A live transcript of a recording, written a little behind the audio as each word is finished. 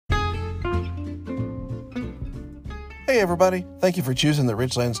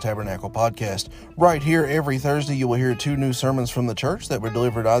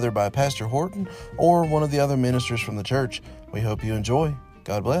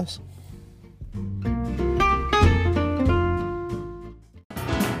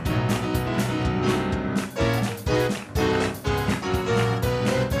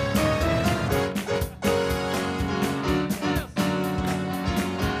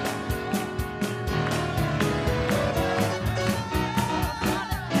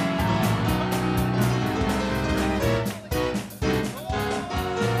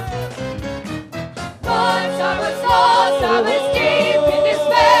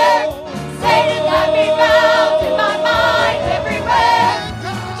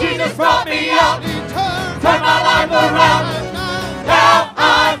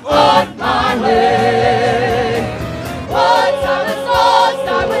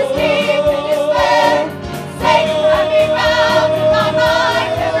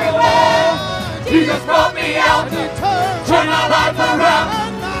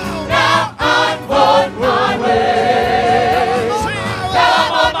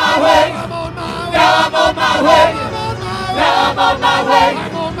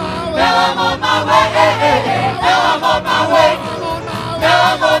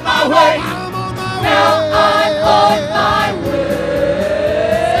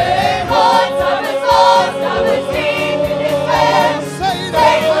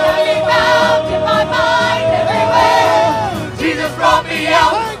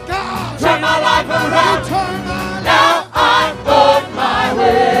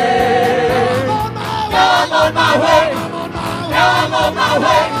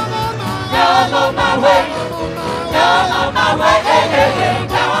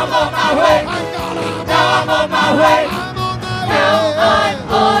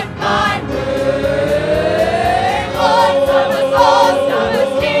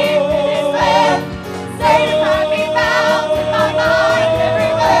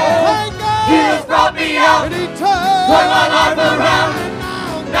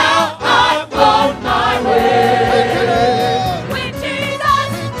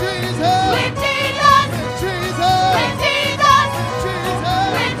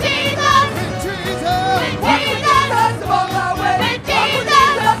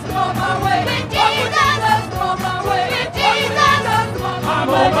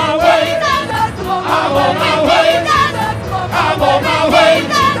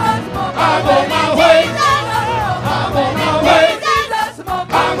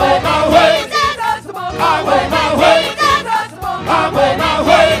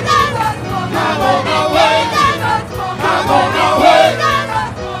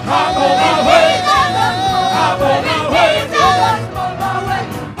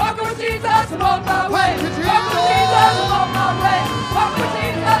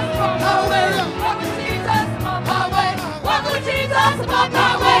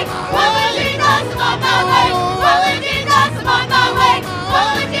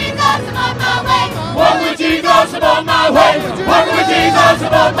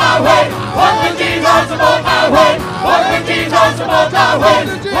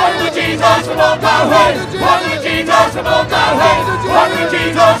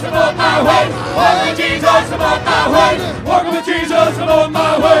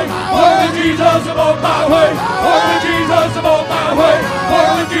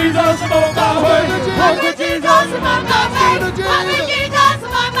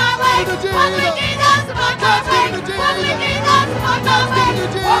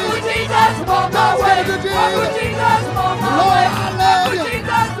upon my way. Walk with Jesus upon my way. Walk with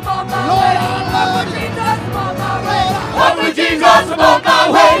Jesus upon my way. Walk with Jesus upon my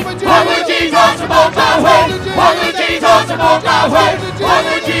way. Walk with Jesus upon my way. Walk with Jesus upon my way. Walk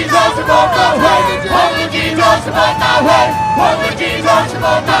with Jesus upon my way. Walk with Jesus upon my way. Walk with Jesus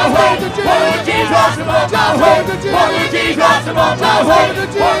upon my way. Walk with Jesus upon my way. Walk with Jesus upon my way.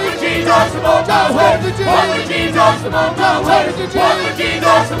 Walk with Jesus upon my way. Walk with Jesus upon my way. Walk with Jesus upon my way. Walk with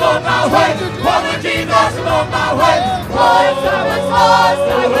Jesus upon my way. Walk with Jesus upon my way. Once I was lost,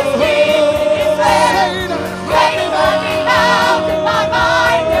 I was deep in despair. Satan had me bound in my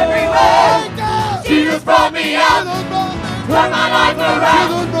mind everywhere. Jesus brought me out, turned my life around.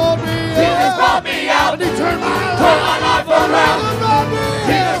 Jesus brought me out, turned my life around.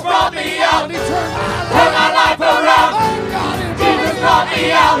 Jesus brought me out, turned my life around. Jesus brought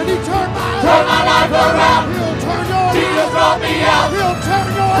me out, turned my life around. Jesus brought me out,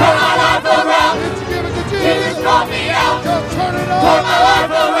 turned my life around. Jesus brought me out, turned my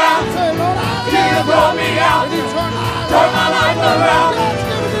life around. Jesus brought me out, turned my life around.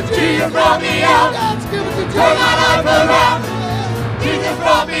 Jesus brought me out, turned my life around.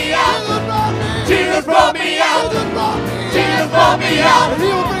 me out. Jesus brought me out. Jesus brought me out.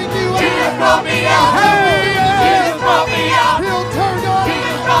 He'll bring you out. Jesus brought me out. Jesus brought me out. He'll turn your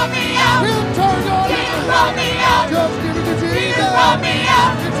Jesus brought me out. He'll turn your Jesus brought me out. Just give it to Jesus. Jesus brought me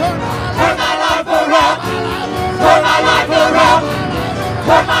out. Turn my life Turn my life around.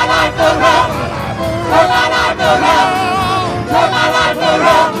 Turn my life around. Turn my life around. Turn my life around.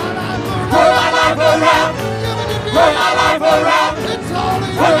 Turn my life around. Turn my life around. Turn my life around.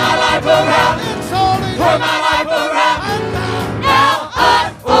 Turn my life around. Turn my life around. Now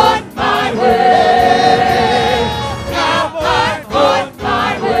I'm on my way. Now I'm on my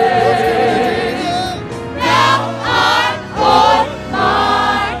way. Now I'm on my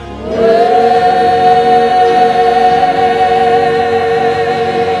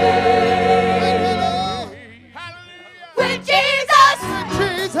with Jesus.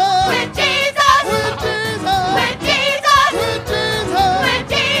 With Jesus. With Jesus. With Jesus. With Jesus. With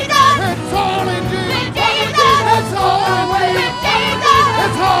Jesus. It's all in Jesus. With Jesus. It's all in With Jesus. Jesus.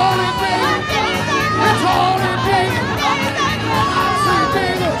 It's all in Jesus. With Jesus. It's all in Jesus.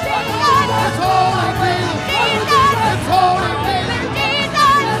 See Jesus. It's all in Jesus. It's all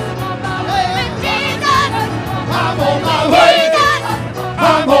in Jesus. I'm on my way.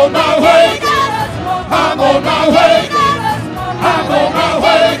 I'm on my way. I'm on my way. I'm on my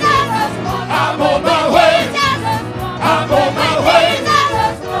way. I'm on my way. I'm on my way. I'm on my way.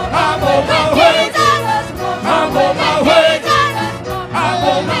 I'm on my way. I'm on my way.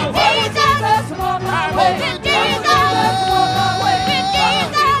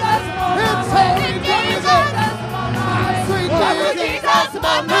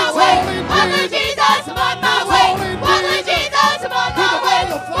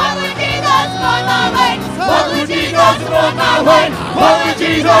 On my way, walk with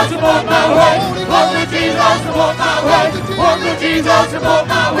Jesus, I'm on my way. Walk with Jesus, I'm on my way. Walk with Jesus, I'm on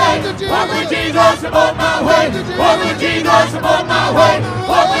my way. Walk with Jesus, I'm on my way. Walk with Jesus, I'm on my way.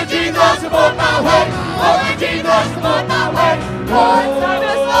 Walk with Jesus, I'm on my way. Walk with Jesus, I'm on my way. Lost,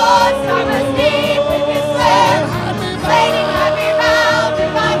 I was deep in despair. Satan had me bound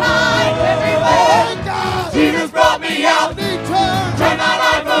in my mind everywhere. Jesus brought me out, turned my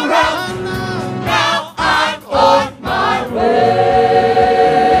life around. Now I'm on my way.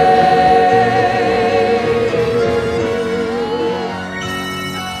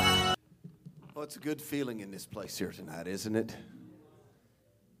 Well, it's a good feeling in this place here tonight, isn't it?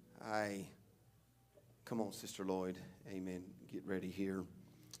 Come on, Sister Lloyd. Amen. Get ready here.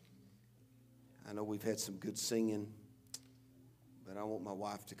 I know we've had some good singing, but I want my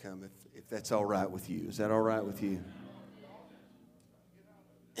wife to come if that's all right with you. Is that all right with you?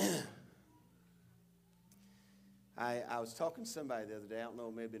 I was talking to somebody the other day. I don't know,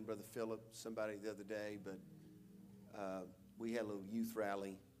 it may have been Brother Philip, somebody the other day, but we had a little youth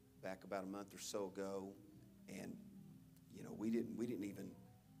rally back about a month or so ago, and you know we didn't even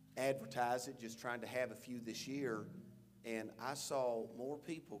advertise it, just trying to have a few this year, and I saw more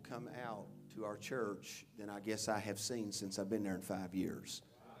people come out to our church than I guess I have seen since I've been there in 5 years.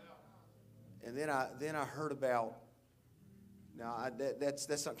 And then I heard about, now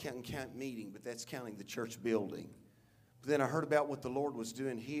that's not counting camp meeting, but that's counting the church building. But then I heard about what the Lord was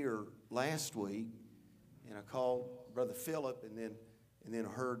doing here last week, and I called Brother Philip, and then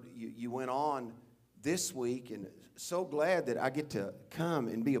heard you went on this week, and so glad that I get to come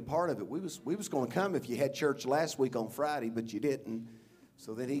and be a part of it. We was going to come if you had church last week on Friday, but you didn't.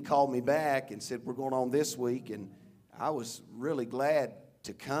 So then he called me back and said, we're going on this week, and I was really glad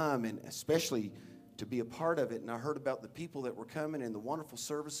to come, and especially to be a part of it. And I heard about the people that were coming and the wonderful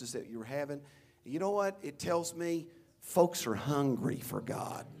services that you were having. You know what? It tells me folks are hungry for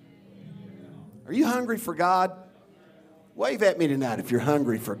God. Are you hungry for God? Wave at me tonight if you're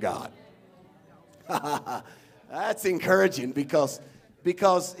hungry for God. That's encouraging because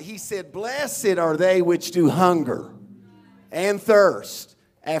he said, blessed are they which do hunger and thirst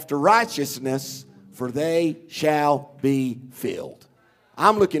after righteousness, for they shall be filled.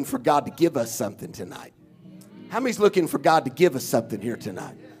 I'm looking for God to give us something tonight. How many's looking for God to give us something here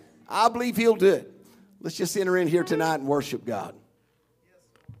tonight? I believe he'll do it. Let's just enter in here tonight and worship God.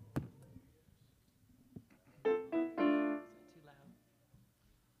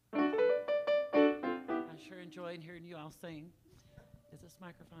 Enjoying hearing you all sing. Is this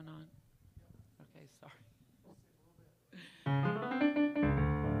microphone on? Okay, sorry.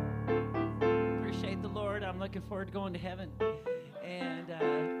 Appreciate the Lord. I'm looking forward to going to heaven. And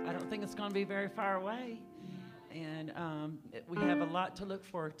I don't think it's going to be very far away. And we have a lot to look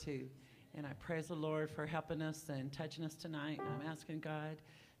forward to. And I praise the Lord for helping us and touching us tonight. I'm asking God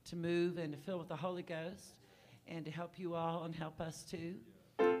to move and to fill with the Holy Ghost and to help you all and help us too.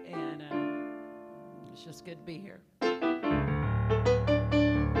 And it's just good to be here.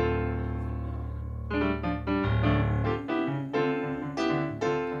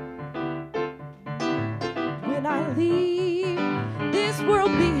 When I leave this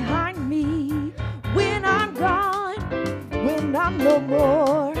world behind me, when I'm gone, when I'm no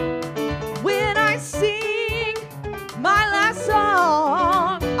more, when I sing my last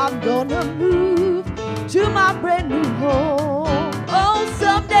song, I'm gonna move to my brand new home. Oh,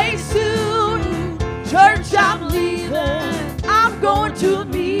 someday soon, church, I'm leaving. I'm going to a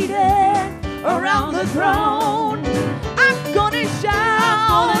meeting around the throne. I'm gonna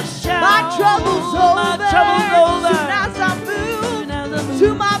shout, my trouble's over. Soon as I move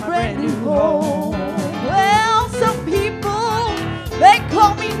to my brand new home. Well, some people, they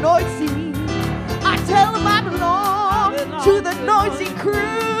call me noisy. I tell them I belong to the noisy crew.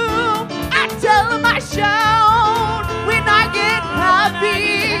 I tell them I shout when I get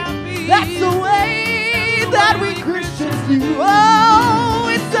happy. That's the way that we Christians do. Oh,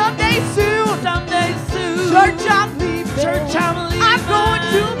 it's someday soon. Church, I'm leaving. I'm going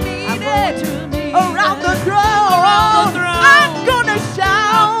to meet it around the throne. I'm gonna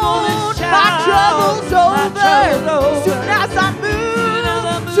shout my trouble's over. Soon as I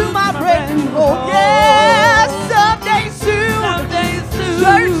move to my brand new home. Yes, someday soon.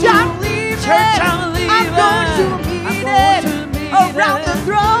 Church, I'm leaving. I'm going to meet it around the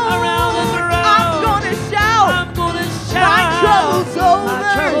throne. I'm gonna shout my trouble's over.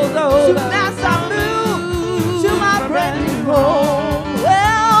 Soon as I move to my brand new home.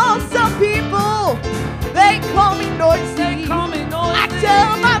 Well, some people, they call me noisy. I tell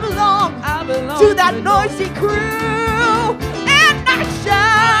them I belong to that noisy crew. And I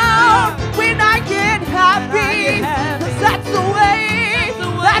shout when I get happy. 'Cause that's the way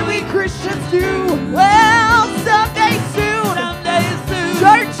that we Christians do. Well, someday soon,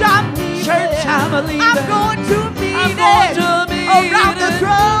 church, I'm leaving. I'm going to meet it around the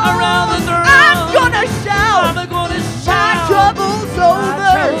throne. I'm gonna shout my trouble's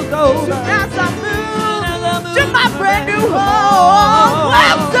over. Soon as I move to my brand new home.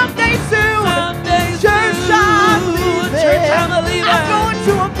 Well, someday soon, church, I'm leaving. I'm going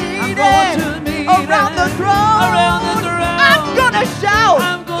to a meeting around the throne. I'm gonna shout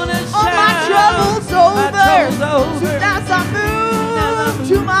all my troubles over. Soon as I move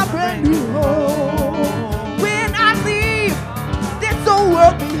to my brand new home. When I leave this old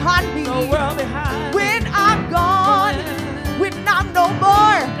world behind me, when I'm gone, when I'm no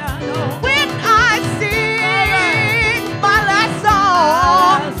more, when I sing my last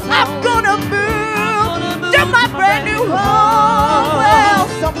song, I'm gonna move to my brand new home. Well,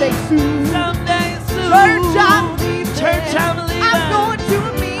 someday soon, church, I'm leaving. I'm going to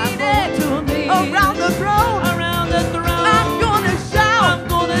meet it around the throne. I'm gonna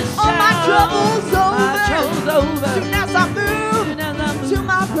shout all my troubles over. Soon as I move to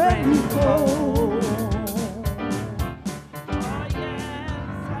my brand new home. Oh, yes.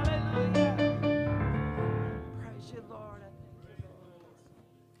 Hallelujah. Praise you, Lord.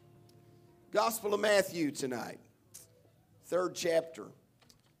 Gospel of Matthew tonight, 3rd chapter.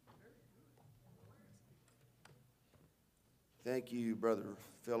 Thank you, Brother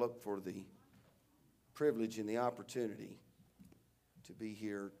Philip, for the privilege and the opportunity to be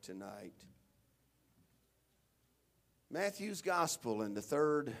here tonight. Matthew's Gospel in the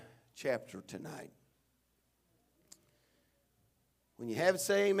 3rd chapter tonight. When you have it,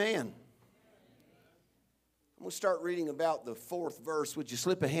 say amen. I'm going to start reading about the 4th verse. Would you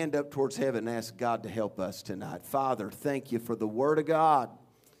slip a hand up towards heaven and ask God to help us tonight? Father, thank you for the Word of God.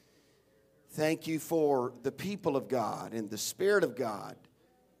 Thank you for the people of God and the Spirit of God.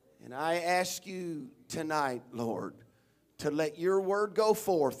 And I ask you tonight, Lord, to let your word go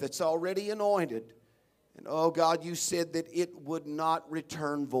forth that's already anointed. And oh God, you said that it would not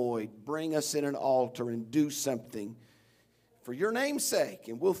return void. Bring us in an altar and do something for your name's sake.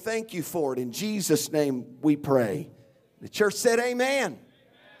 And we'll thank you for it. In Jesus' name we pray. The church said amen.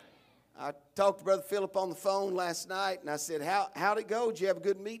 I talked to Brother Philip on the phone last night, and I said, how'd it go? Did you have a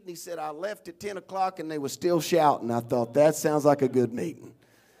good meeting? He said, I left at 10 o'clock, and they were still shouting. I thought, that sounds like a good meeting.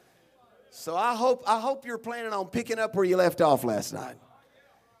 So I hope you're planning on picking up where you left off last night.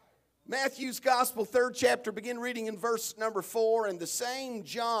 Matthew's Gospel, 3rd chapter, begin reading in verse number 4. And the same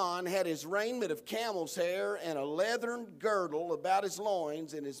John had his raiment of camel's hair and a leathern girdle about his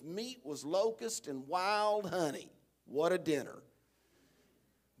loins, and his meat was locust and wild honey. What a dinner.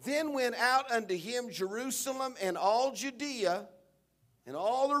 Then went out unto him Jerusalem and all Judea and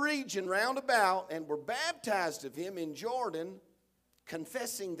all the region round about, and were baptized of him in Jordan,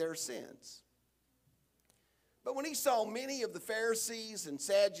 confessing their sins. But when he saw many of the Pharisees and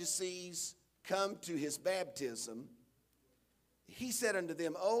Sadducees come to his baptism, he said unto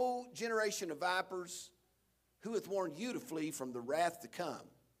them, O generation of vipers, who hath warned you to flee from the wrath to come?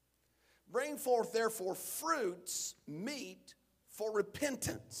 Bring forth therefore fruits meet for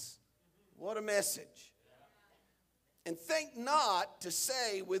repentance. What a message. And think not to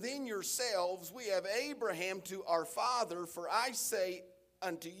say within yourselves, we have Abraham to our father, for I say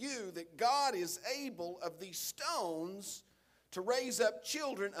unto you that God is able of these stones to raise up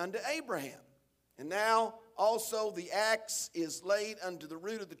children unto Abraham. And now also the axe is laid unto the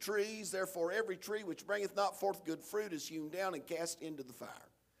root of the trees. Therefore every tree which bringeth not forth good fruit is hewn down and cast into the fire.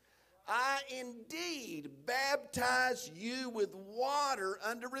 I indeed baptize you with water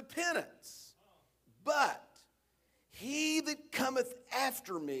unto repentance. But he that cometh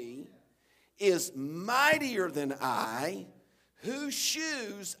after me is mightier than I, whose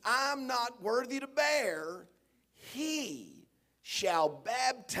shoes I'm not worthy to bear. He shall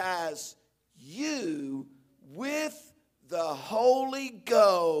baptize you with the Holy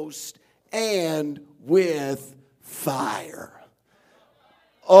Ghost and with fire.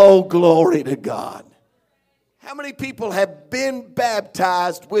 Oh, glory to God. How many people have been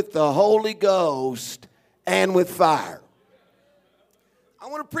baptized with the Holy Ghost and with fire? I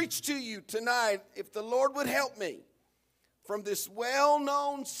want to preach to you tonight, if the Lord would help me, from this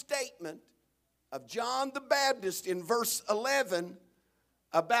well-known statement of John the Baptist in verse 11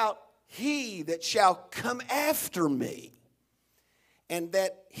 about he that shall come after me, and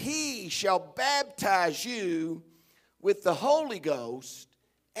that he shall baptize you with the Holy Ghost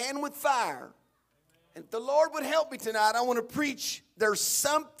and with fire. And if the Lord would help me tonight, I want to preach, there's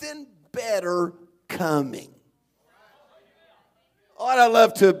something better coming. Oh, I'd have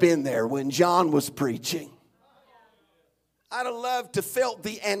loved to have been there when John was preaching. I'd have loved to felt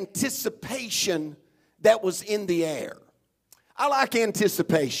the anticipation that was in the air. I like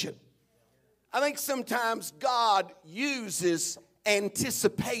anticipation. I think sometimes God uses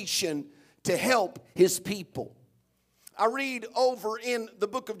anticipation to help his people. I read over in the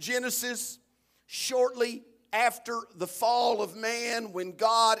book of Genesis, shortly after the fall of man, when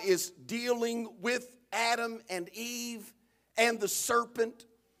God is dealing with Adam and Eve and the serpent,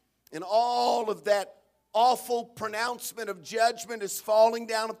 and all of that awful pronouncement of judgment is falling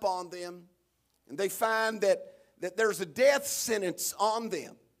down upon them. And they find that there's a death sentence on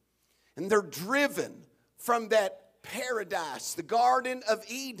them. And they're driven from that paradise, the Garden of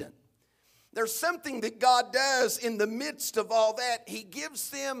Eden. There's something that God does in the midst of all that. He gives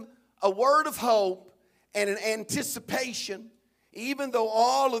them a word of hope and an anticipation. Even though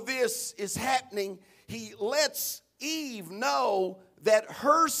all of this is happening, he lets Eve know that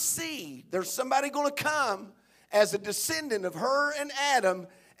her seed, there's somebody going to come as a descendant of her and Adam,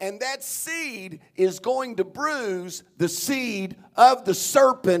 and that seed is going to bruise the seed of the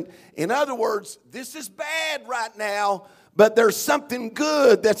serpent. In other words, this is bad right now, but there's something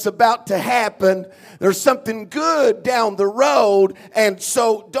good that's about to happen. There's something good down the road, and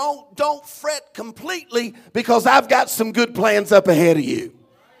so don't fret completely, because I've got some good plans up ahead of you.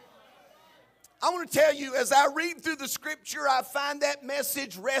 I want to tell you, as I read through the scripture, I find that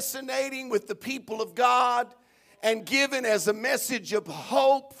message resonating with the people of God and given as a message of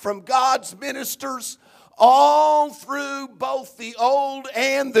hope from God's ministers all through both the Old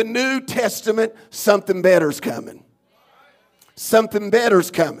and the New Testament. Something better's coming. Something better's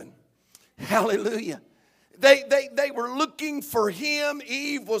coming. Hallelujah. They were looking for him.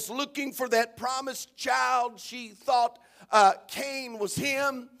 Eve was looking for that promised child. She thought Cain was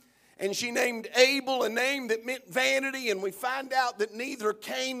him. And she named Abel a name that meant vanity. And we find out that neither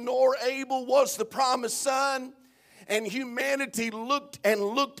Cain nor Abel was the promised son. And humanity looked and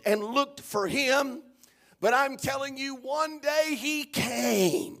looked and looked for him. But I'm telling you, one day he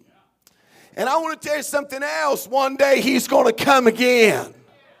came. And I want to tell you something else. One day he's going to come again.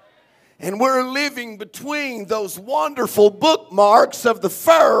 And we're living between those wonderful bookmarks of the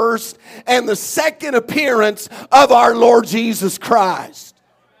first and the second appearance of our Lord Jesus Christ.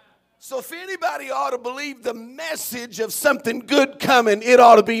 So if anybody ought to believe the message of something good coming, it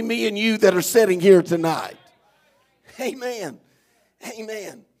ought to be me and you that are sitting here tonight. Amen.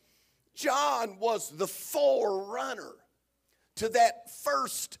 Amen. John was the forerunner to that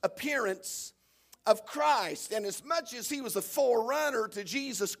first appearance of Christ. And as much as he was a forerunner to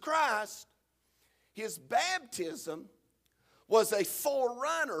Jesus Christ, his baptism was a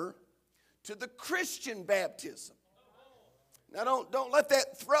forerunner to the Christian baptism. Now, don't let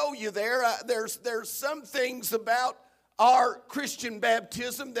that throw you there. There's some things about our Christian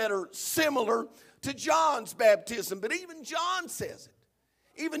baptism that are similar to John's baptism. But even John says it.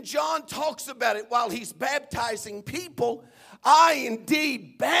 Even John talks about it while he's baptizing people. I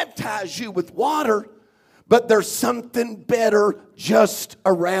indeed baptize you with water, but there's something better just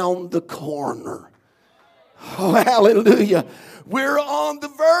around the corner. Oh, hallelujah. We're on the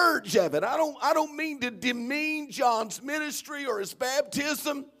verge of it. I don't mean to demean John's ministry or his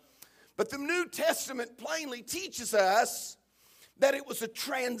baptism, but the New Testament plainly teaches us that it was a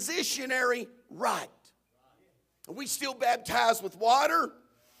transitionary rite. We still baptize with water,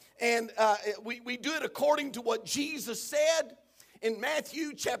 and we do it according to what Jesus said in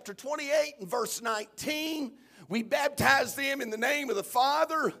Matthew chapter 28 and verse 19. We baptize them in the name of the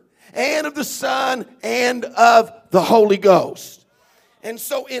Father and of the Son and of the Holy Ghost. And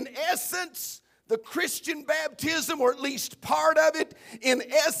so in essence, the Christian baptism, or at least part of it, in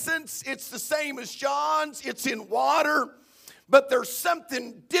essence, it's the same as John's. It's in water. But there's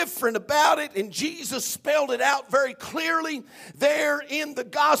something different about it, and Jesus spelled it out very clearly there in the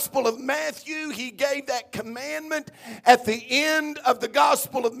Gospel of Matthew. He gave that commandment at the end of the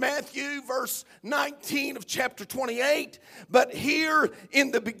Gospel of Matthew, verse 19 of chapter 28. But here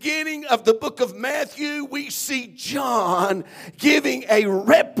in the beginning of the book of Matthew, we see John giving a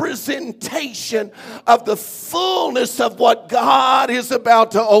representation of the fullness of what God is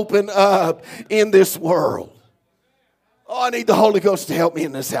about to open up in this world. Oh, I need the Holy Ghost to help me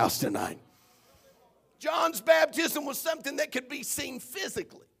in this house tonight. John's baptism was something that could be seen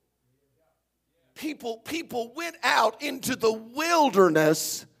physically. People went out into the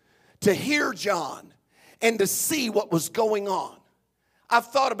wilderness to hear John and to see what was going on. I've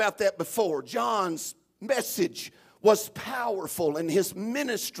thought about that before. John's message was powerful and his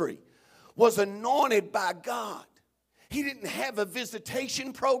ministry was anointed by God. He didn't have a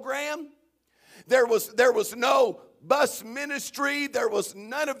visitation program. There was no bus ministry. There was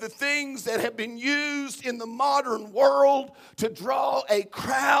none of the things that have been used in the modern world to draw a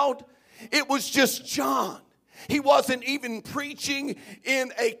crowd. It was just John. He wasn't even preaching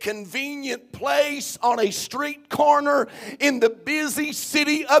in a convenient place on a street corner in the busy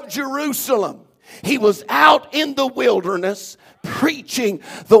city of Jerusalem. He was out in the wilderness preaching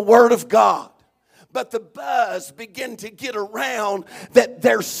the Word of God. But the buzz began to get around that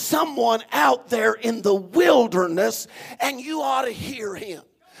there's someone out there in the wilderness and you ought to hear him.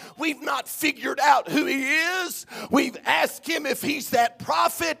 We've not figured out who he is. We've asked him if he's that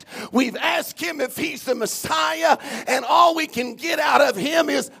prophet. We've asked him if he's the Messiah. And all we can get out of him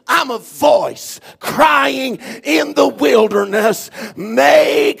is, I'm a voice crying in the wilderness.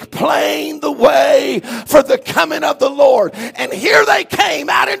 Make plain the way for the coming of the Lord. And here they came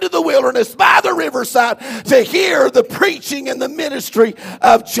out into the wilderness by the riverside to hear the preaching and the ministry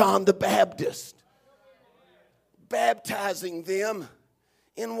of John the Baptist, baptizing them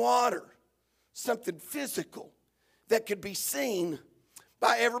in water, something physical that could be seen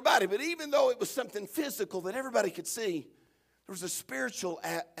by everybody. But even though it was something physical that everybody could see, there was a spiritual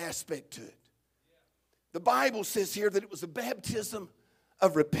aspect to it. The Bible says here that it was a baptism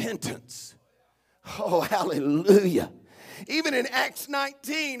of repentance. Oh, hallelujah. Even in Acts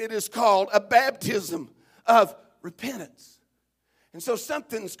 19, it is called a baptism of repentance. And so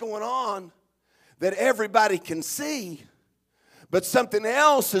something's going on that everybody can see. But something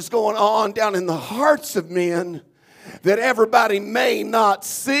else is going on down in the hearts of men that everybody may not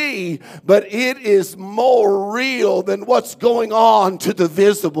see, but it is more real than what's going on to the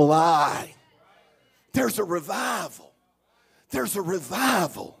visible eye. There's a revival. There's a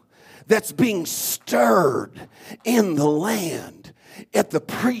revival that's being stirred in the land at the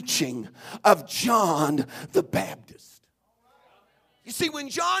preaching of John the Baptist. You see, when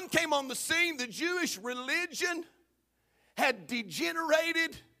John came on the scene, the Jewish religion had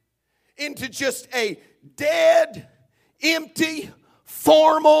degenerated into just a dead, empty,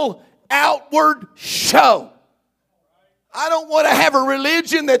 formal, outward show. I don't want to have a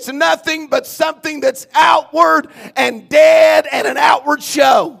religion that's nothing but something that's outward and dead and an outward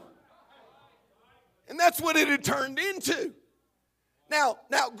show. And that's what it had turned into. Now,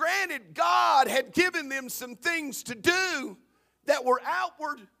 granted, God had given them some things to do that were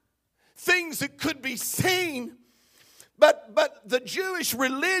outward, things that could be seen. But the Jewish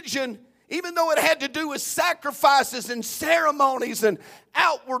religion, even though it had to do with sacrifices and ceremonies and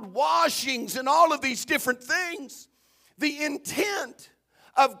outward washings and all of these different things, the intent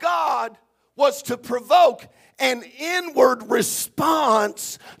of God was to provoke an inward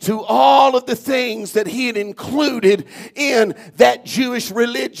response to all of the things that he had included in that Jewish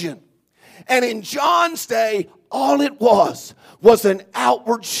religion. And in John's day, all it was an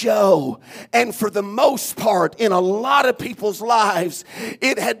outward show. And for the most part, in a lot of people's lives,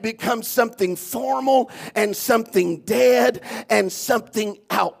 it had become something formal and something dead and something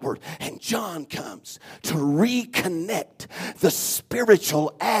outward. And John comes to reconnect the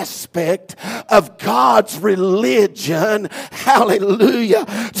spiritual aspect of God's religion, hallelujah,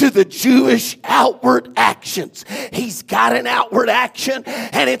 to the Jewish outward actions. He's got an outward action,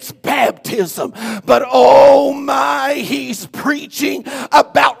 and it's baptism. But oh my, he's preaching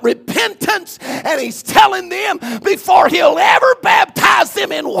about repentance, and he's telling them before he'll ever baptize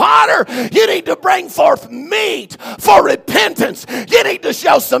them in water, you need to bring forth meat for repentance. You need to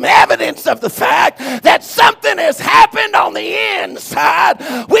show some evidence of the fact that something has happened on the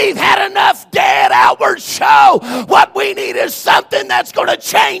inside. We've had enough dead outward show. What we need is something that's going to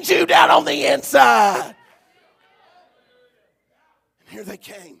change you down on the inside. Here they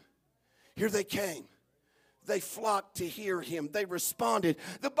came. Here they came. They flocked to hear him. They responded.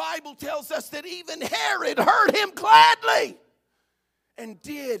 The Bible tells us that even Herod heard him gladly and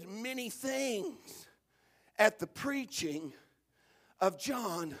did many things at the preaching of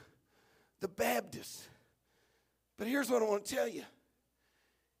John the Baptist. But here's what I want to tell you.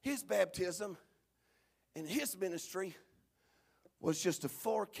 His baptism and his ministry was just a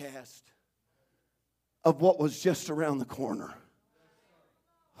forecast of what was just around the corner.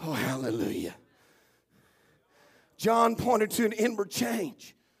 Oh, hallelujah. John pointed to an inward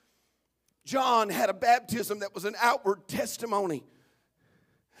change. John had a baptism that was an outward testimony.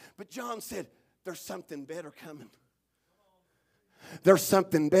 But John said, there's something better coming. There's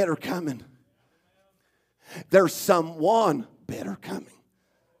something better coming. There's someone better coming.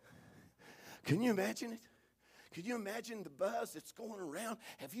 Can you imagine it? Could you imagine the buzz that's going around?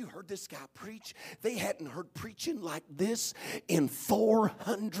 Have you heard this guy preach? They hadn't heard preaching like this in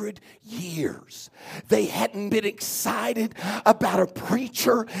 400 years. They hadn't been excited about a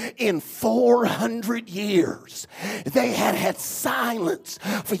preacher in 400 years. They had had silence.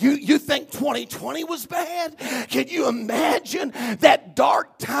 For you think 2020 was bad? Can you imagine that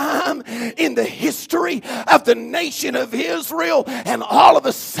dark time in the history of the nation of Israel? And all of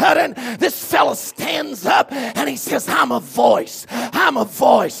a sudden, this fella stands up and he says, I'm a voice. I'm a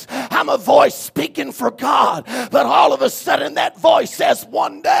voice. I'm a voice speaking for God. But all of a sudden that voice says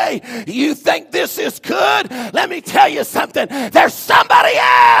one day, you think this is good? Let me tell you something. There's somebody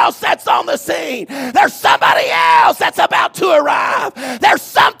else that's on the scene. There's somebody else that's about to arrive. There's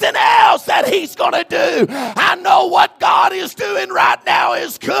something else that he's going to do. I know what God is doing right now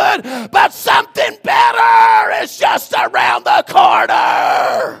is good, but something better is just around the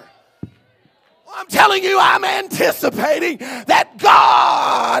corner. I'm telling you, I'm anticipating that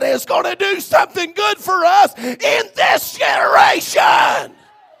God is going to do something good for us in this generation.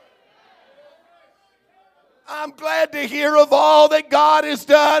 I'm glad to hear of all that God has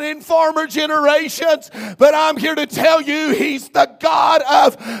done in former generations, but I'm here to tell you He's the God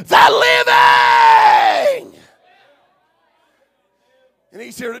of the living. And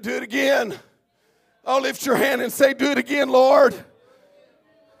He's here to do it again. Oh, lift your hand and say, do it again, Lord.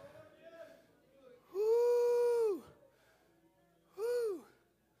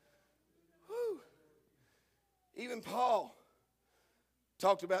 Even Paul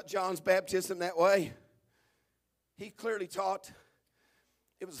talked about John's baptism that way. He clearly taught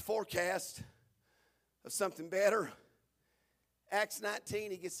it was a forecast of something better. Acts 19,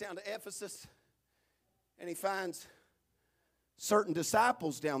 he gets down to Ephesus and he finds certain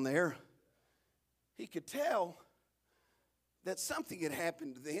disciples down there. He could tell that something had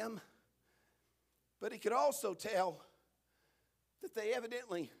happened to them, but he could also tell that they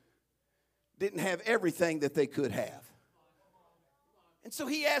evidently didn't have everything that they could have. And so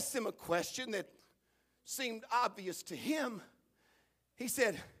he asked them a question that seemed obvious to him. He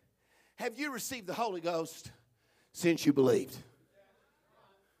said, have you received the Holy Ghost since you believed?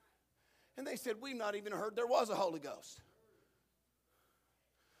 And they said, we've not even heard there was a Holy Ghost.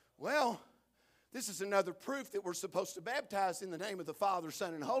 Well, this is another proof that we're supposed to baptize in the name of the Father,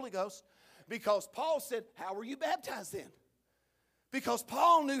 Son, and Holy Ghost, because Paul said, how were you baptized then? Because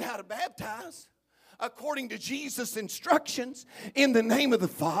Paul knew how to baptize according to Jesus' instructions in the name of the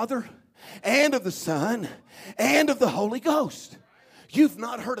Father and of the Son and of the Holy Ghost. You've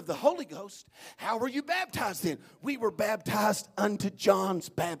not heard of the Holy Ghost. How were you baptized then? We were baptized unto John's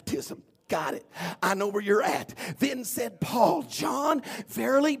baptism. got it. I know where you're at. Then said Paul, John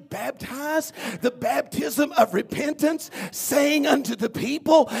verily baptized the baptism of repentance, saying unto the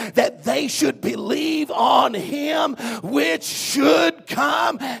people that they should believe on him which should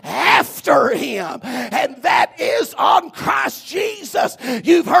come after him. And that is on Christ Jesus.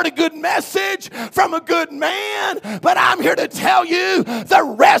 You've heard a good message from a good man, but I'm here to tell you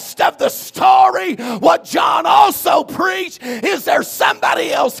the rest of the story. What John also preached is there's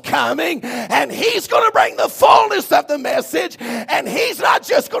somebody else coming, and he's going to bring the fullness of the message, and he's not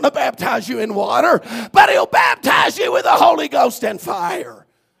just going to baptize you in water, but he'll baptize you with the Holy Ghost and fire.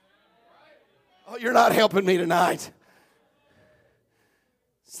 Oh, you're not helping me tonight.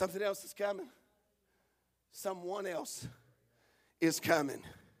 Something else is coming. Someone else is coming.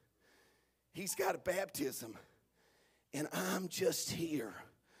 He's got a baptism, and I'm just here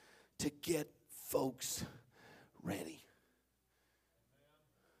to get folks ready.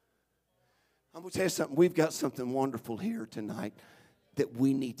 I'm going to tell you something. We've got something wonderful here tonight that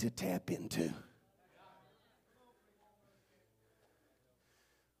we need to tap into.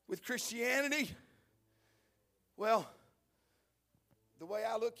 With Christianity, well, the way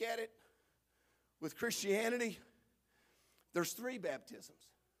I look at it, with Christianity, there's 3 baptisms.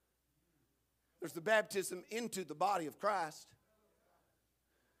 There's the baptism into the body of Christ.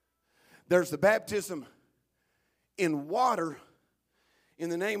 There's the baptism in water in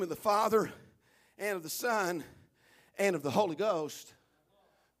the name of the Father and of the Son and of the Holy Ghost.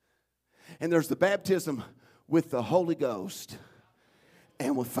 And there's the baptism with the Holy Ghost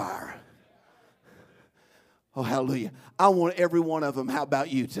and with fire. Oh, hallelujah. I want every one of them. How about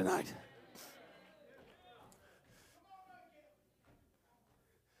you tonight?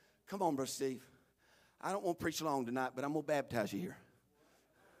 Come on, Brother Steve. I don't want to preach long tonight, but I'm going to baptize you here.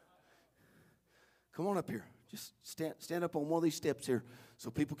 Come on up here. Just stand up on one of these steps here so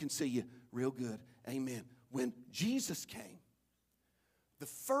people can see you real good. Amen. When Jesus came, the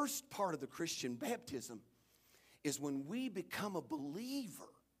first part of the Christian baptism is when we become a believer.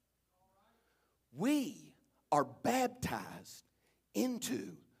 We are baptized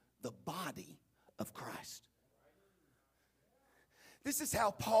into the body of Christ. This is how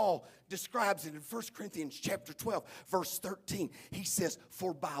Paul describes it in 1 Corinthians chapter 12, verse 13. He says,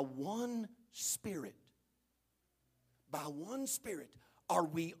 for by one Spirit are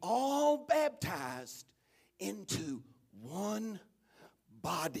we all baptized into one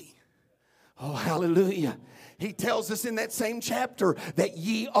body. Oh, hallelujah. He tells us in that same chapter that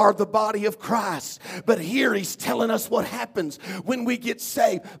ye are the body of Christ. But here he's telling us what happens when we get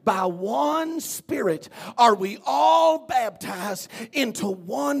saved. By one Spirit are we all baptized into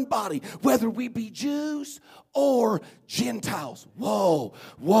one body, whether we be Jews or Gentiles.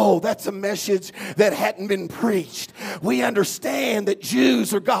 Whoa, that's a message that hadn't been preached. We understand that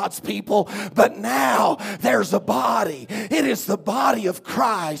Jews are God's people, but now there's a body. It is the body of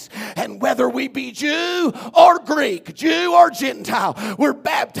Christ. And whether we be Jew or Greek, Jew or Gentile, we're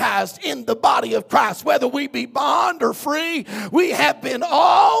baptized in the body of Christ. Whether we be bond or free, we have been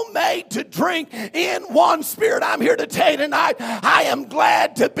all made to drink in one Spirit. I'm here to tell you tonight, I am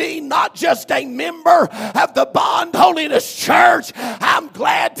glad to be not just a member of the Bond Holiness Church. I'm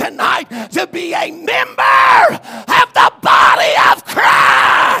glad tonight to be a member of the body of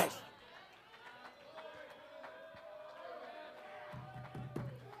Christ.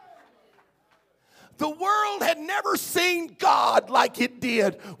 The world had never seen God like it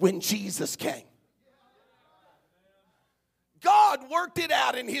did when Jesus came. God worked it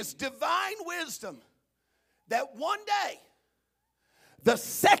out in his divine wisdom that one day the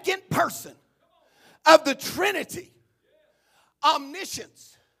second person of the Trinity,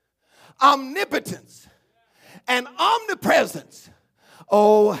 omniscience, omnipotence, and omnipresence.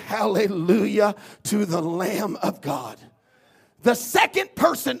 Oh, hallelujah to the Lamb of God. The second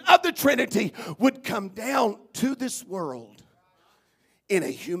person of the Trinity would come down to this world in a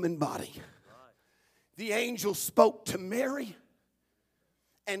human body. The angel spoke to Mary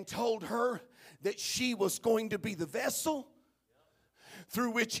and told her that she was going to be the vessel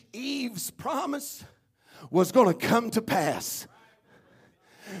through which Eve's promise was going to come to pass.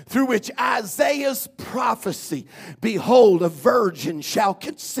 Through which Isaiah's prophecy, behold, a virgin shall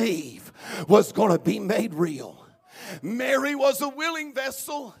conceive, was going to be made real. Mary was a willing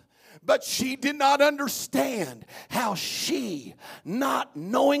vessel, but she did not understand how she, not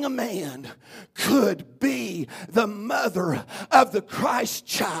knowing a man, could be the mother of the Christ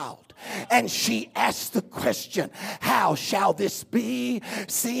child. And she asked the question, how shall this be,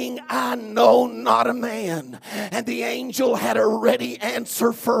 seeing I know not a man? And the angel had a ready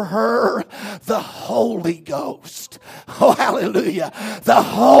answer for her, the Holy Ghost. Oh, hallelujah. The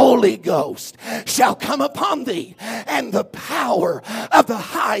Holy Ghost shall come upon thee, and the power of the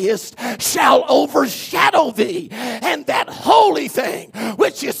highest shall overshadow thee. And that holy thing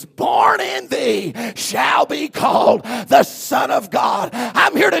which is born in thee shall be called the Son of God.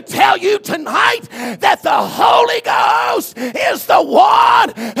 I'm here to tell you tonight that the Holy Ghost is the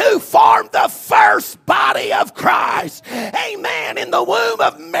one who formed the first body of Christ. Amen. In the womb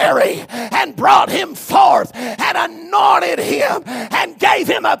of Mary, and brought him forth and anointed him and gave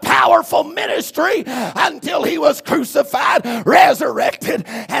him a powerful ministry until he was crucified, resurrected,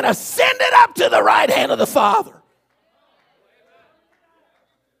 and ascended up to the right hand of the Father.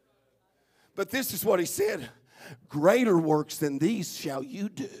 But this is what he said, greater works than these shall you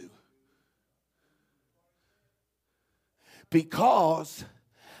do, because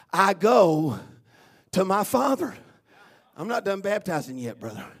I go to my Father. I'm not done baptizing yet,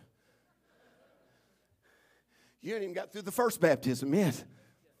 brother. You ain't even got through the first baptism yet.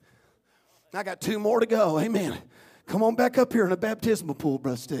 I got 2 more to go. Amen. Come on back up here in the baptismal pool,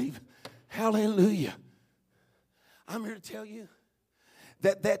 Brother Steve. Hallelujah. I'm here to tell you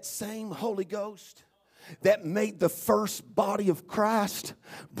that that same Holy Ghost that made the first body of Christ,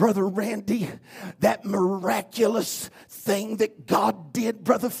 Brother Randy, that miraculous thing that God did,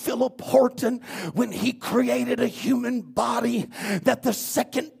 Brother Philip Horton, when he created a human body that the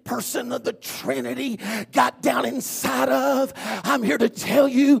second person of the Trinity got down inside of. I'm here to tell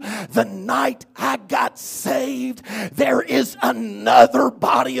you, the night I got saved, there is another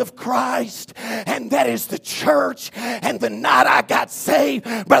body of Christ, and that is the church. And the night I got saved,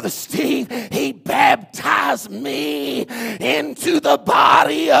 Brother Steve, he baptized me into the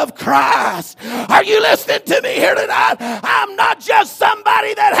body of Christ. Are you listening to me here tonight? I'm not just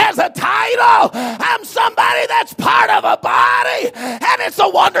somebody that has a title. I'm somebody that's part of a body, and it's a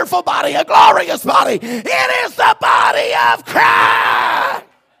wonderful body, a glorious body. It is the body of Christ.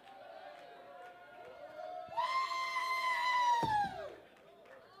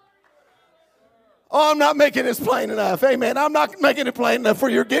 Oh, I'm not making this plain enough. Amen. I'm not making it plain enough for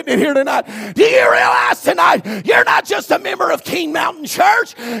you're getting it here tonight. Do you realize tonight you're not just a member of King Mountain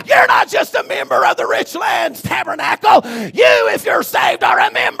Church? You're not just a member of the Richlands Tabernacle. You, if you're saved, are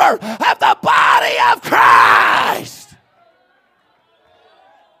a member of the body of Christ.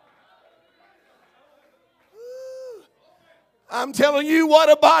 I'm telling you, what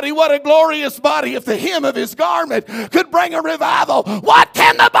a body, what a glorious body. If the hem of his garment could bring a revival, what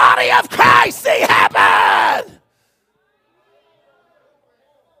can the body of Christ see happen?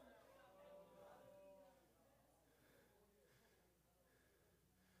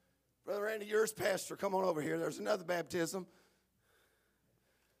 Brother Randy, you're his pastor. Come on over here. There's another baptism.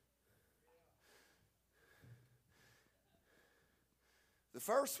 The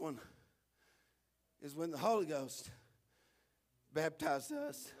first one is when the Holy Ghost baptized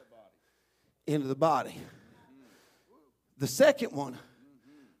us into the body. The second one,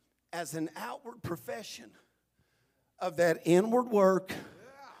 as an outward profession of that inward work,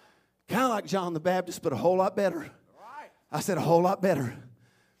 kind of like John the Baptist, but a whole lot better. I said a whole lot better.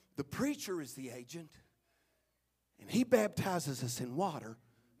 The preacher is the agent, and he baptizes us in water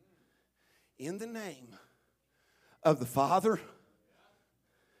in the name of the Father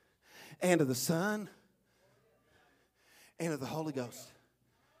and of the Son and of the Holy Ghost.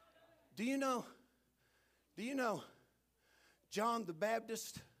 Do you know John the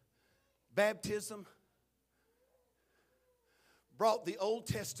Baptist baptism brought the Old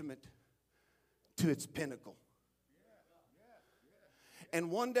Testament to its pinnacle?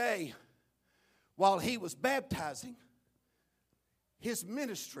 And one day, while he was baptizing, his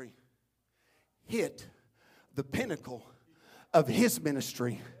ministry hit the pinnacle of his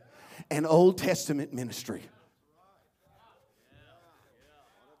ministry and Old Testament ministry.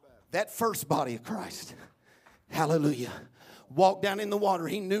 That first body of Christ, hallelujah, walked down in the water.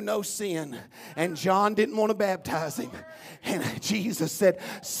 He knew no sin, and John didn't want to baptize him. And Jesus said,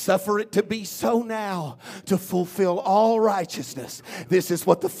 suffer it to be so now, to fulfill all righteousness. This is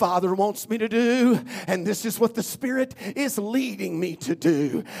what the Father wants me to do, and this is what the Spirit is leading me to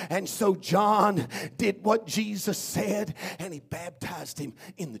do. And so John did what Jesus said, and he baptized him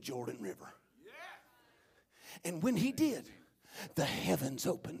in the Jordan River. And when he did, the heavens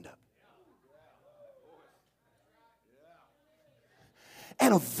opened up.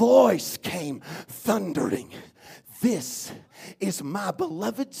 And a voice came thundering, this is my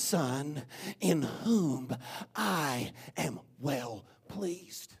beloved Son, in whom I am well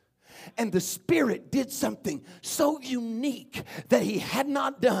pleased. And the Spirit did something so unique that he had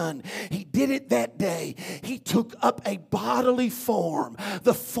not done. He did it that day. He took up a bodily form,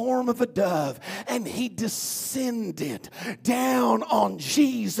 the form of a dove, and he descended down on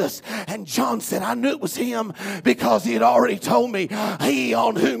Jesus. And John said, I knew it was him because he had already told me, he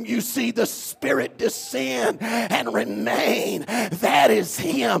on whom you see the Spirit descend and remain, that is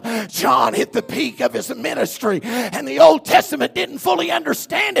him. John hit the peak of his ministry, and the Old Testament didn't fully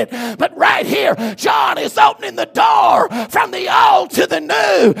understand it. But right here, John is opening the door from the old to the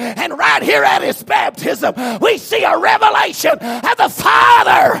new. And right here at his baptism, we see a revelation of the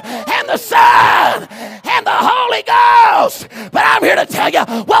Father and the Son and the Holy Ghost. But I'm here to tell you,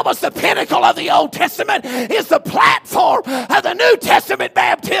 what was the pinnacle of the Old Testament is the platform of the New Testament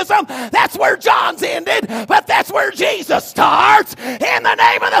baptism. That's where John's ended, but that's where Jesus starts. In the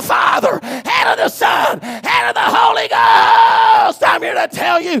name of the Father and of the Son and of the Holy Ghost. I'm here to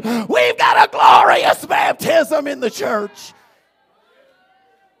tell you, we've got a glorious baptism in the church.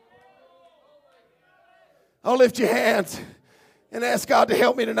 Oh, lift your hands and ask God to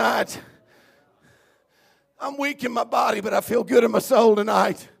help me tonight. I'm weak in my body, but I feel good in my soul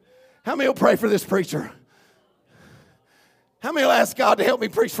tonight. How many will pray for this preacher? How many will ask God to help me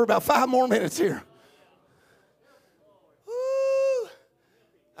preach for about 5 more minutes here? Woo.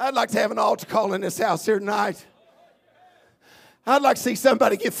 I'd like to have an altar call in this house here tonight. I'd like to see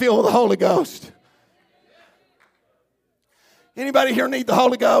somebody get filled with the Holy Ghost. Anybody here need the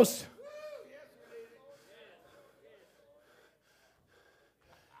Holy Ghost?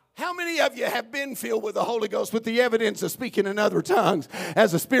 How many of you have been filled with the Holy Ghost with the evidence of speaking in other tongues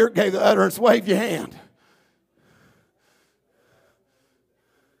as the Spirit gave the utterance? Wave your hand.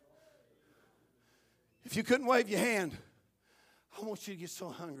 If you couldn't wave your hand, I want you to get so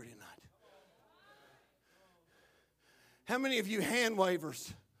hungry tonight. How many of you hand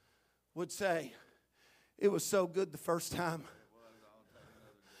wavers would say, it was so good the first time,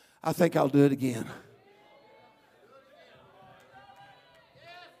 I think I'll do it again?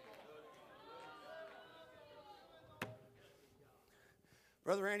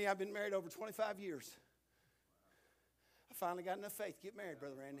 Brother Randy, I've been married over 25 years. I finally got enough faith to get married,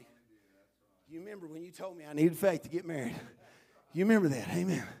 Brother Randy. You remember when you told me I needed faith to get married? You remember that?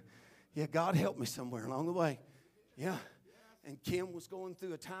 Amen. Yeah, God helped me somewhere along the way. Yeah. And Kim was going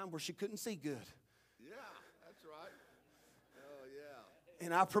through a time where she couldn't see good. Yeah, that's right. Oh, yeah.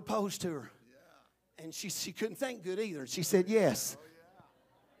 And I proposed to her. Yeah. And she couldn't think good either. She said yes. Oh, yeah.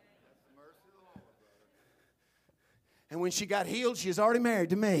 That's the mercy of the Lord, brother. And when she got healed, she was already married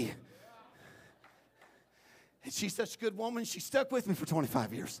to me. Yeah. And she's such a good woman. She stuck with me for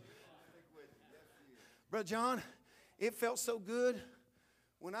 25 years. Brother John, it felt so good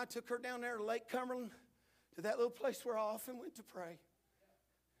when I took her down there to Lake Cumberland, to that little place where I often went to pray.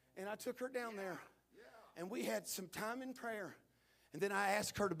 And I took her down there, and we had some time in prayer. And then I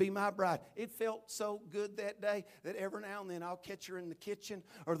asked her to be my bride. It felt so good that day that every now and then I'll catch her in the kitchen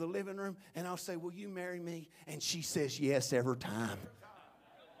or the living room, and I'll say, will you marry me? And she says yes every time.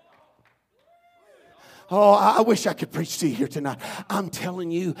 Oh, I wish I could preach to you here tonight. I'm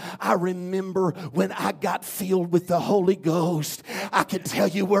telling you, I remember when I got filled with the Holy Ghost. I could tell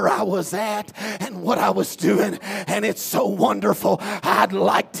you where I was at and what I was doing. And it's so wonderful. I'd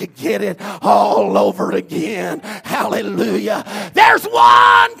like to get it all over again. Hallelujah. There's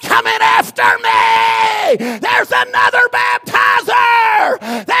one coming after me. There's another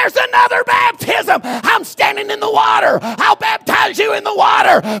baptizer. There's another baptism. I'm standing in the water. I'll baptize you in the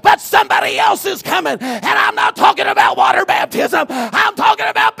water. But somebody else is coming. And I'm not talking about water baptism. I'm talking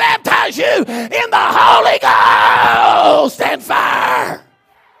about baptize you in the Holy Ghost and fire.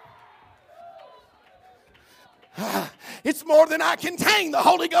 It's more than I contain. The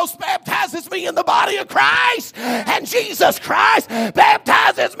Holy Ghost baptizes me in the body of Christ. And Jesus Christ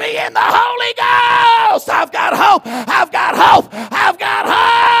baptizes me in the Holy Ghost. I've got hope. I've got hope. I've got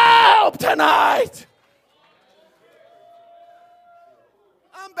hope tonight.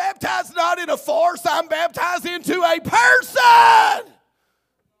 I'm baptized not in a force. I'm baptized into a person.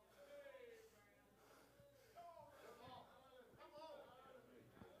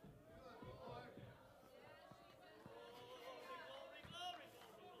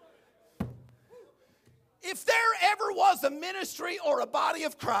 If there ever was a ministry or a body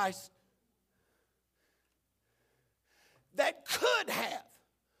of Christ that could have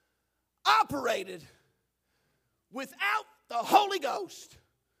operated without the Holy Ghost,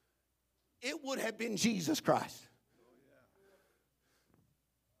 it would have been Jesus Christ.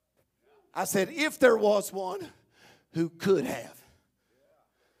 I said, if there was one who could have.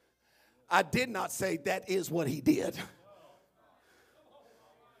 I did not say that is what he did.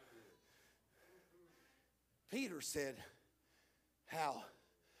 Peter said how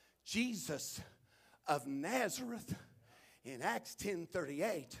Jesus of Nazareth in Acts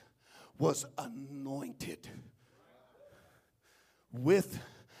 10:38 was anointed with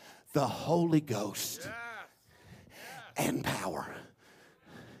the Holy Ghost and power,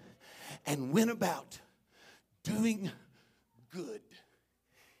 and went about doing good,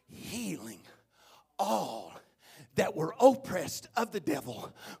 healing all that were oppressed of the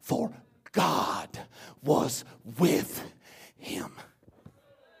devil, for God was with him.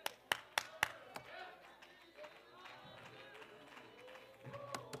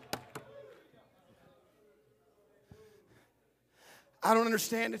 I don't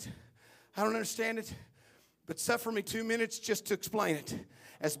understand it. I don't understand it. But suffer me 2 minutes just to explain it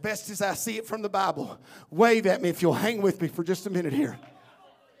as best as I see it from the Bible. Wave at me if you'll hang with me for just a minute here.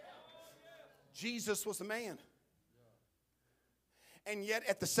 Jesus was a man. And yet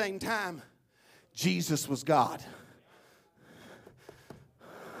at the same time, Jesus was God.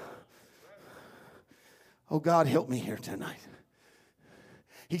 Oh, God, help me here tonight.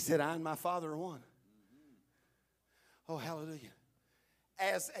 He said, I and my Father are one. Oh, hallelujah.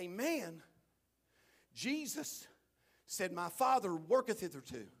 As a man, Jesus said, my Father worketh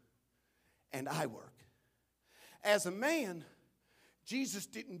hitherto, and I work. As a man, Jesus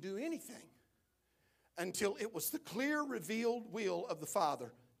didn't do anything until it was the clear, revealed will of the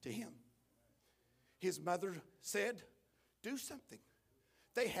Father to him. His mother said, do something.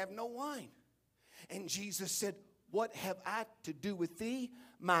 They have no wine. And Jesus said, what have I to do with thee?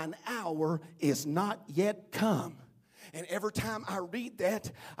 Mine hour is not yet come. And every time I read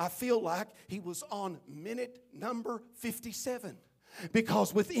that, I feel like he was on minute number 57.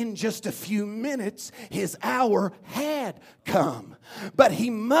 Because within just a few minutes, his hour had come. But he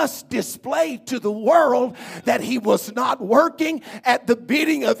must display to the world that he was not working at the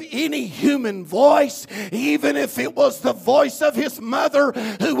bidding of any human voice, even if it was the voice of his mother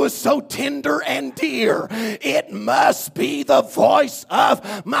who was so tender and dear. It must be the voice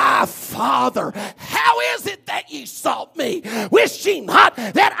of my Father. How is it that ye sought me? Wist ye not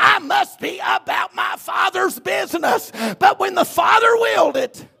that I must be about my Father's business? But when the Father willed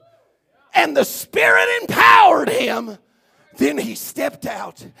it and the Spirit empowered him, then he stepped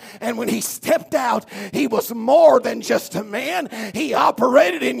out. And when he stepped out, he was more than just a man. He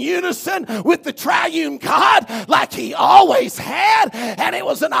operated in unison with the triune God like he always had. And it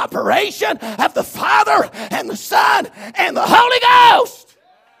was an operation of the Father and the Son and the Holy Ghost.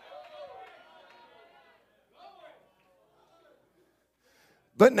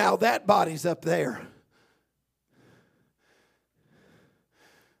 But now that body's up there.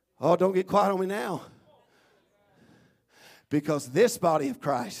 Oh, don't get quiet on me now. Because this body of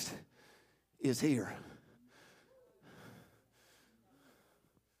Christ is here.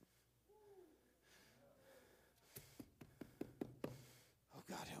 Oh,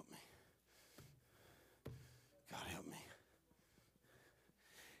 God help me. God help me.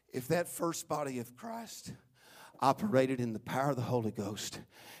 If that first body of Christ operated in the power of the Holy Ghost,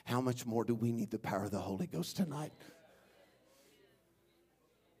 how much more do we need the power of the Holy Ghost tonight?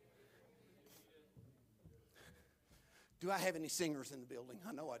 Do I have any singers in the building?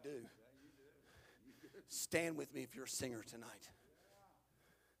 I know I do. Stand with me if you're a singer tonight.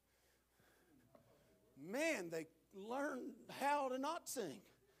 Man, they learn how to not sing.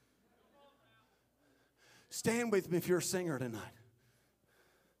 Stand with me if you're a singer tonight.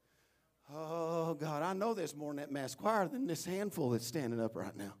 Oh, God, I know there's more in that mass choir than this handful that's standing up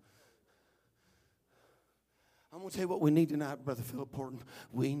right now. I'm going to tell you what we need tonight, Brother Philip Porton.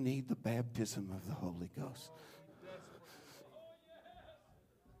 We need the baptism of the Holy Ghost.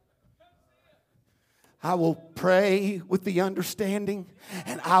 I will pray with the understanding,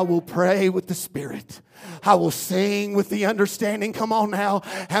 and I will pray with the Spirit. I will sing with the understanding. Come on now.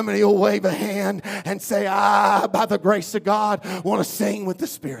 How many will wave a hand and say, I, by the grace of God, want to sing with the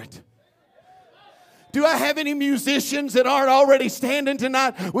Spirit? Do I have any musicians that aren't already standing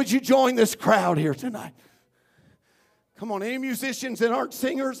tonight? Would you join this crowd here tonight? Come on, any musicians that aren't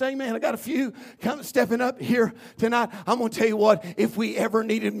singers? Amen. I got a few stepping up here tonight. I'm going to tell you what, if we ever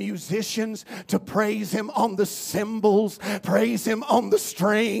needed musicians to praise him on the cymbals, praise him on the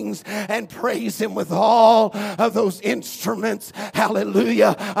strings, and praise him with all of those instruments,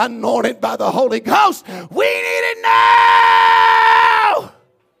 hallelujah, anointed by the Holy Ghost, we need it now.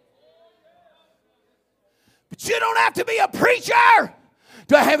 But you don't have to be a preacher.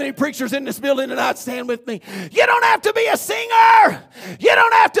 Do I have any preachers in this building tonight? Stand with me. You don't have to be a singer. You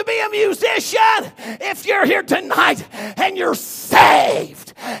don't have to be a musician. If you're here tonight and you're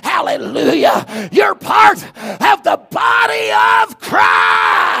saved, hallelujah, you're part of the body of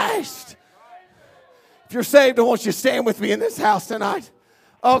Christ. If you're saved, I want you to stand with me in this house tonight.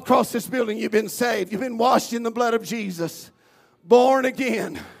 All across this building, you've been saved. You've been washed in the blood of Jesus. Born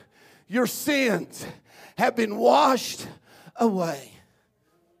again. Your sins have been washed away.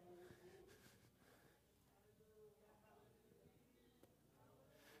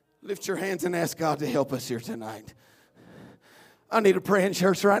 Lift your hands and ask God to help us here tonight. I need a praying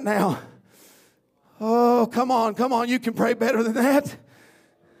church right now. Oh, come on, come on. You can pray better than that.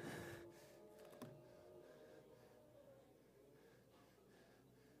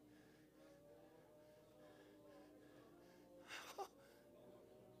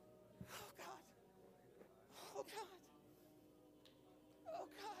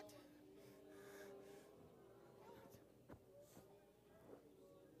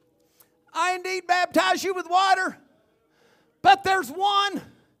 I indeed baptize you with water, but there's one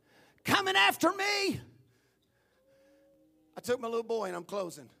coming after me. I took my little boy, and I'm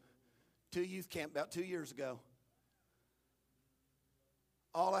closing, to a youth camp about 2 years ago.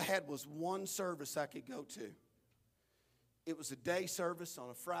 All I had was one service I could go to. It was a day service on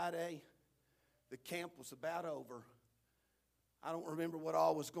a Friday. The camp was about over. I don't remember what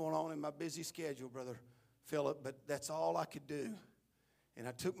all was going on in my busy schedule, Brother Philip, but that's all I could do. And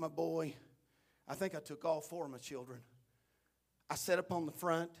I took my boy. I think I took all four of my children. I sat up on the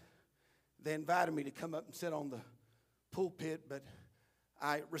front. They invited me to come up and sit on the pulpit, but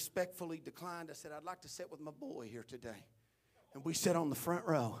I respectfully declined. I said, I'd like to sit with my boy here today. And we sat on the front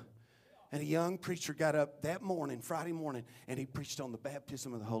row. And a young preacher got up that morning, Friday morning, and he preached on the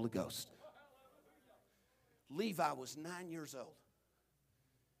baptism of the Holy Ghost. Levi was 9 years old.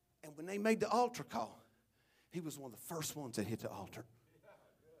 And when they made the altar call, he was one of the first ones that hit the altar.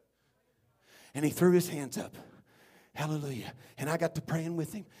 And he threw his hands up. Hallelujah. And I got to praying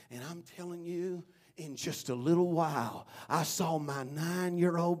with him. And I'm telling you, in just a little while, I saw my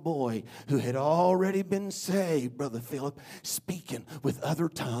 9-year-old boy who had already been saved, Brother Philip, speaking with other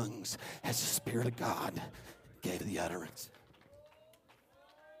tongues as the Spirit of God gave the utterance.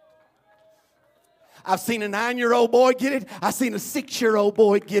 I've seen a 9-year-old boy get it. I've seen a 6-year-old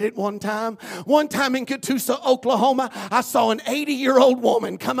boy get it one time. One time in Catoosa, Oklahoma, I saw an 80-year-old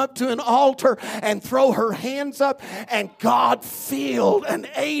woman come up to an altar and throw her hands up, and God filled an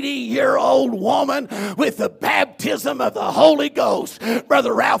 80-year-old woman with the baptism of the Holy Ghost.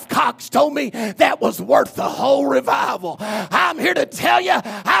 Brother Ralph Cox told me that was worth the whole revival. I'm here to tell you,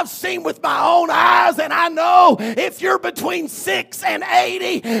 I've seen with my own eyes, and I know if you're between 6 and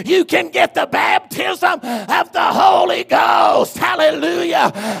 80, you can get the baptism of the Holy Ghost.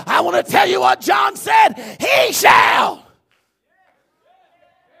 Hallelujah. I want to tell you what John said. He shall.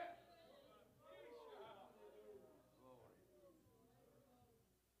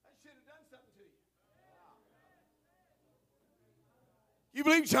 You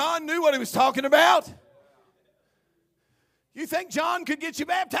believe John knew what he was talking about? You think John could get you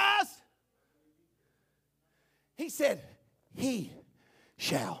baptized? He said, he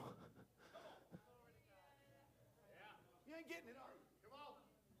shall.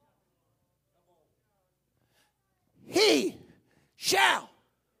 He shall.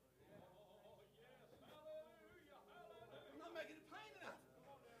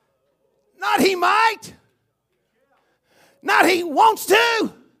 Not he might. Not he wants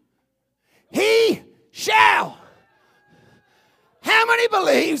to. He shall. How many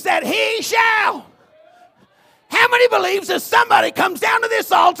believes that he shall? How many believes that somebody comes down to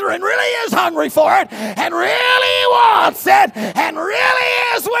this altar and really is hungry for it and really wants it and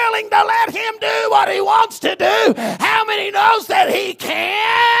really is willing to let him do what he wants to do? How many knows that he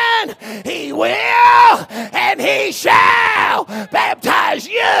can, he will, and he shall baptize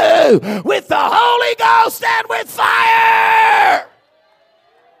you with the Holy Ghost and with fire?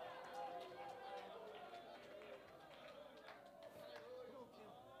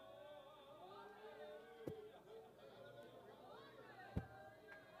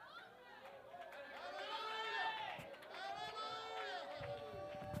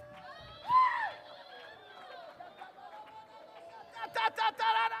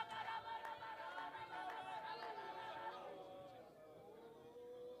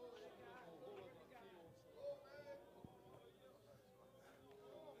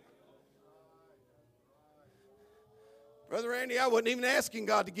 Brother Andy, I wasn't even asking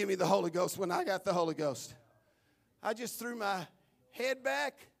God to give me the Holy Ghost when I got the Holy Ghost. I just threw my head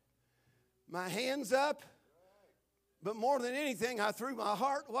back, my hands up, but more than anything, I threw my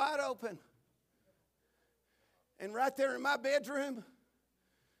heart wide open. And right there in my bedroom,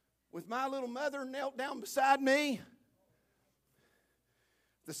 with my little mother knelt down beside me,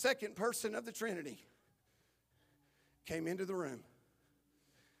 the second person of the Trinity came into the room.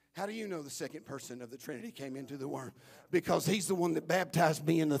 How do you know the second person of the Trinity came into the worm? Because he's the one that baptized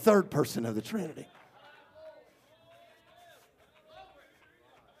me in the third person of the Trinity.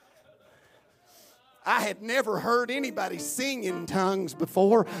 I had never heard anybody sing in tongues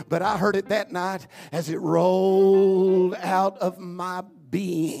before, but I heard it that night as it rolled out of my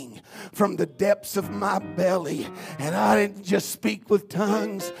being, from the depths of my belly. And I didn't just speak with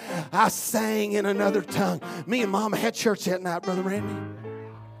tongues, I sang in another tongue. Me and Mama had church that night, Brother Randy.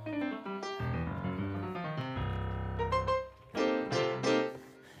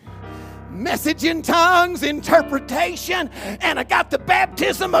 Message in tongues, interpretation, and I got the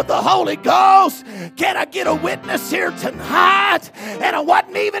baptism of the Holy Ghost. Can I get a witness here tonight? And I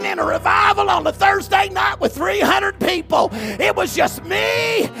wasn't even in a revival on a Thursday night with 300 people. It was just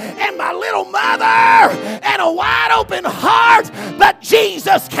me and my little mother and a wide open heart. But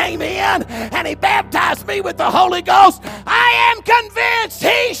Jesus came in and he baptized me with the Holy Ghost. I am convinced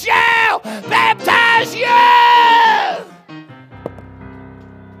he shall baptize you.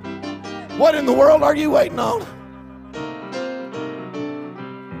 What in the world are you waiting on?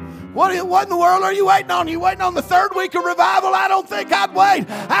 What in the world are you waiting on? You waiting on the third week of revival? I don't think I'd wait.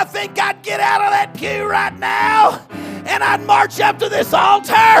 I think I'd get out of that pew right now and I'd march up to this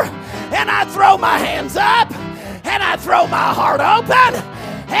altar and I'd throw my hands up and I'd throw my heart open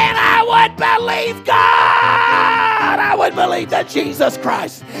and I would believe God. I would believe that Jesus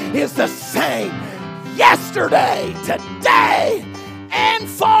Christ is the same yesterday, today, and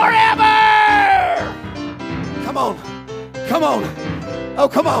forever. Come on. Come on. Oh,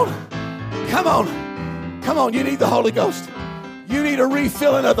 come on. Come on. Come on. You need the Holy Ghost. You need a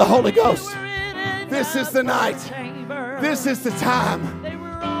refilling of the Holy Ghost. This is the night. This is the time.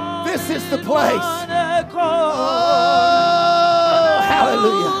 This is the place. Oh,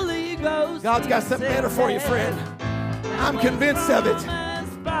 hallelujah. God's got something better for you, friend. I'm convinced of it.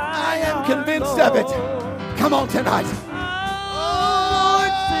 I am convinced of it. Come on tonight.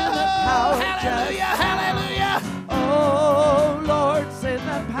 Hallelujah, hallelujah. Oh, Lord, send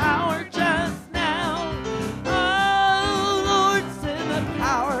the power just now. Oh, Lord, send the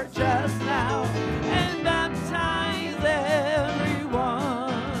power just now. And baptize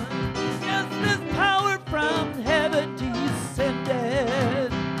everyone. Yes, this power from heaven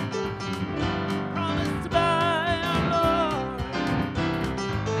descended. Promised by our Lord.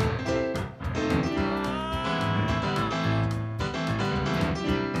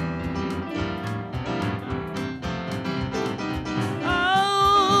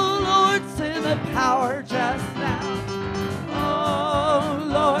 Power just now. Oh,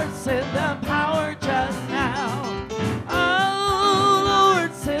 Lord, send the power just now. Oh,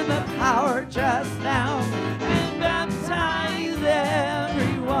 Lord, send the power just now. And baptize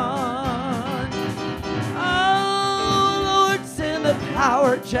everyone. Oh, Lord, send the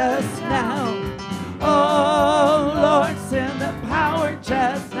power just now. Oh, Lord, send the power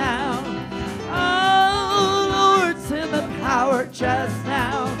just now. Oh, Lord, send the power just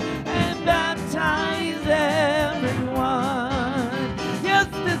now. Baptize everyone. Yes,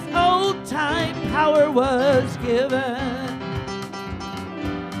 this old time power was given.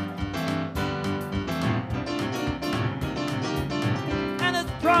 And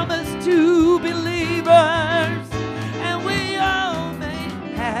it's promised to believers, and we all may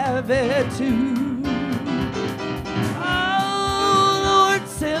have it too. Oh, Lord,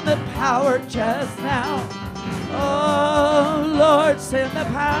 send the power just now. Oh, Lord, send the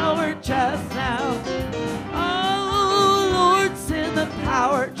power just now. Oh, Lord, send the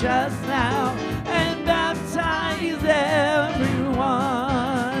power just now. And baptize everyone.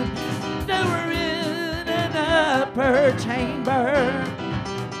 They were in an upper chamber.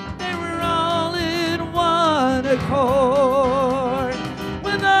 They were all in one accord.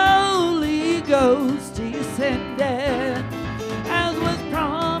 When the Holy Ghost descended, as was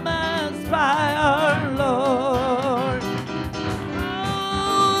promised by our Lord.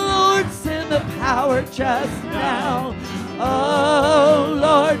 Oh, Lord, send the power just now. Oh,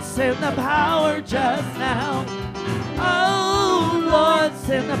 Lord, send the power just now. Oh, Lord,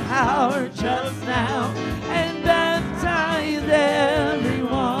 send the power just now. And baptize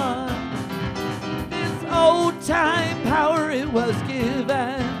everyone. This old time power, it was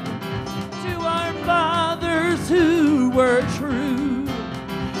given to our fathers who were true.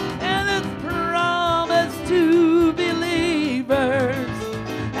 And it's promised to believers,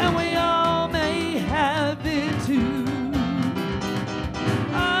 and we all may have it too.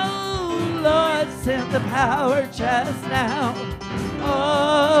 Oh, Lord, send the power just now.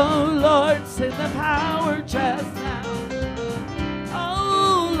 Oh, Lord, send the power just now.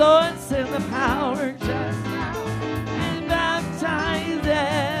 Oh, Lord, send the power just now. And baptize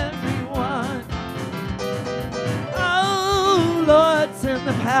them. Lord, send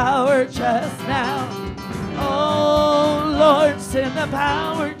the power just now. Oh, Lord, send the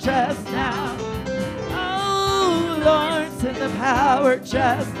power just now. Oh, Lord, send the power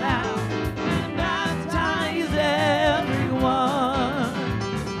just now. And baptize everyone.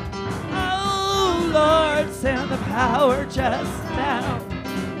 Oh, Lord, send the power just now.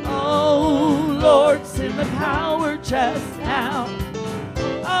 Oh, Lord, send the power just now.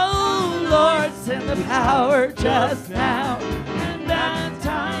 Oh, Lord, send the power just now. And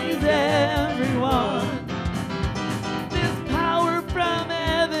baptize everyone. This power from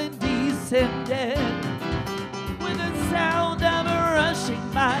heaven descended with the sound of a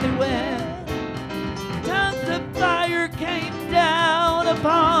rushing mighty wind. Tongues of fire came down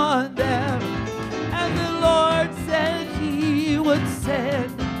upon them, and the Lord said he would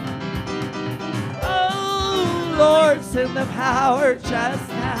send. Oh, Lord, send the power just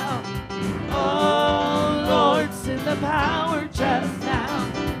now. Oh, Lord, send the power just now.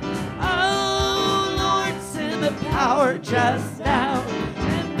 Oh, Lord, send the power just now.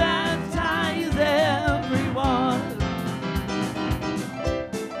 And baptize everyone.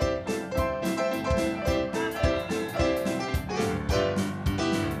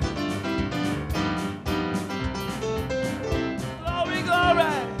 Glory,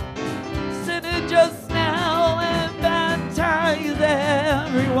 glory. Send it just now and baptize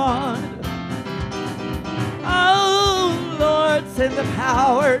everyone. Oh, Lord, send the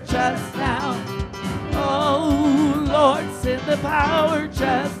power just now. Oh, Lord, send the power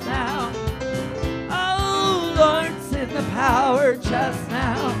just now. Oh, Lord, send the power just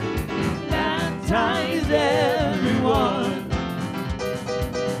now. Baptize everyone.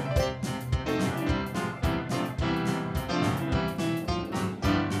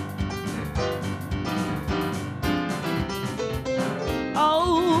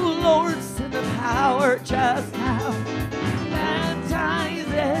 Oh, Lord, send the power just now.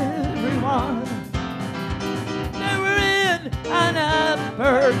 Baptize everyone. They were in an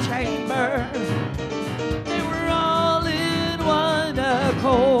upper chamber. They were all in one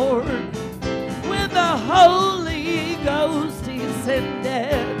accord. When the Holy Ghost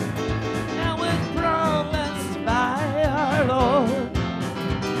descended, now was promised by our Lord.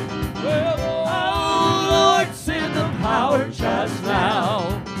 Oh, Lord, send the power just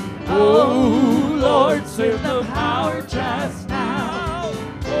now. Oh, Lord, send the power just now.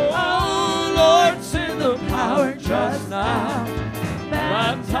 Oh, Lord, send the power just now.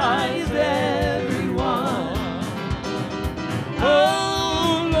 Baptize everyone.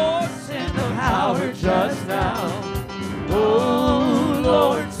 Oh, Lord, send the power just now. Oh,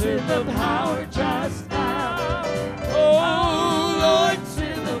 Lord, send the power just now. Oh, Lord,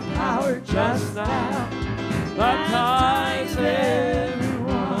 send the power just now. Baptize everyone.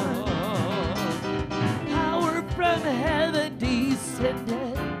 Power from heaven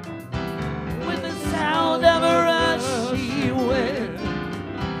descended with the sound of a rushing wind.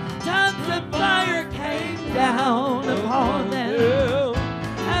 Tongues of fire came down upon them,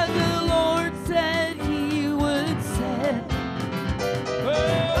 as the Lord said he would send.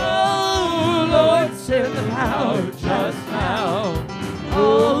 Oh, Lord, send the power just